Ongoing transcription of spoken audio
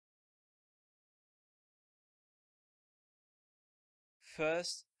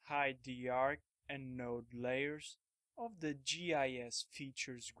First, hide the arc and node layers of the GIS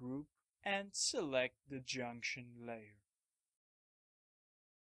features group and select the junction layer.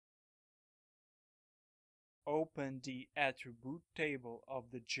 Open the attribute table of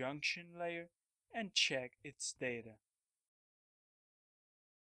the junction layer and check its data.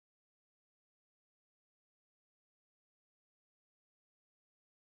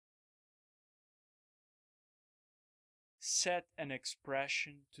 Set an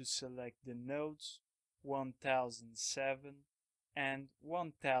expression to select the nodes 1007 and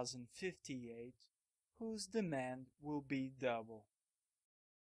 1058 whose demand will be double.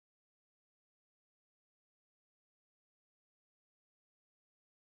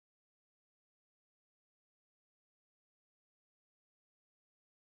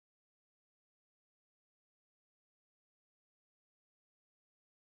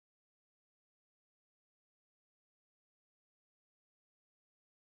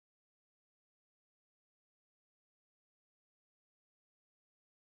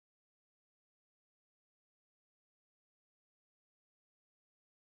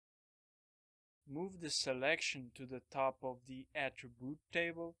 Move the selection to the top of the attribute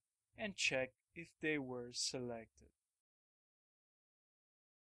table and check if they were selected.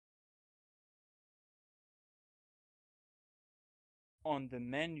 On the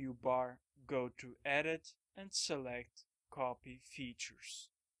menu bar, go to Edit and select Copy Features.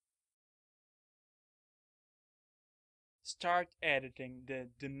 Start editing the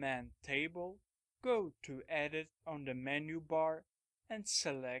demand table, go to Edit on the menu bar and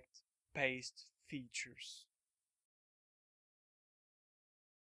select Paste Features.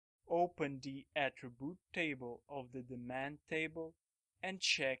 Open the attribute table of the demand table and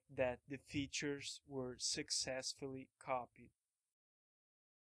check that the features were successfully copied.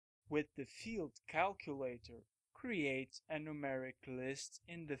 With the field calculator, create a numeric list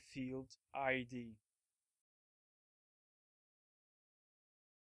in the field ID.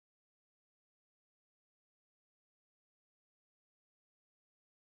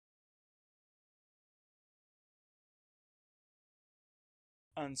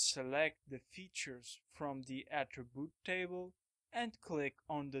 Unselect the features from the attribute table and click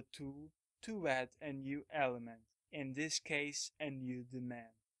on the tool to add a new element, in this case a new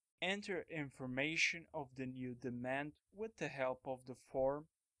demand. Enter information of the new demand with the help of the form,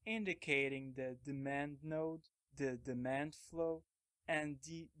 indicating the demand node, the demand flow, and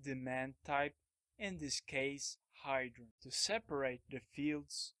the demand type, in this case hydrant. To separate the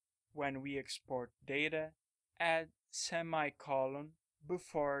fields, when we export data, add semicolon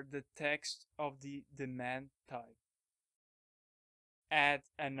before the text of the demand type. Add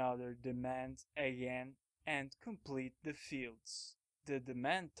another demand again and complete the fields. The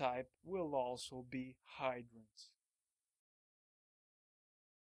demand type will also be hydrant.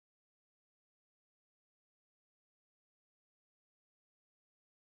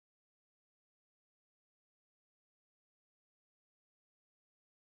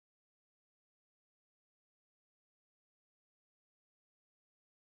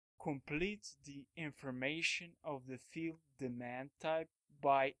 Complete the information of the field demand type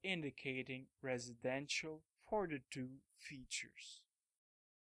by indicating residential for the two features.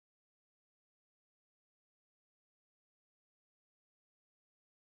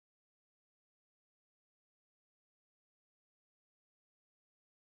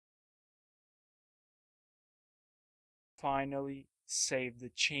 Finally, save the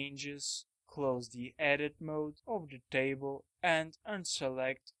changes, close the edit mode of the table and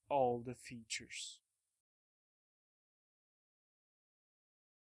unselect all the features.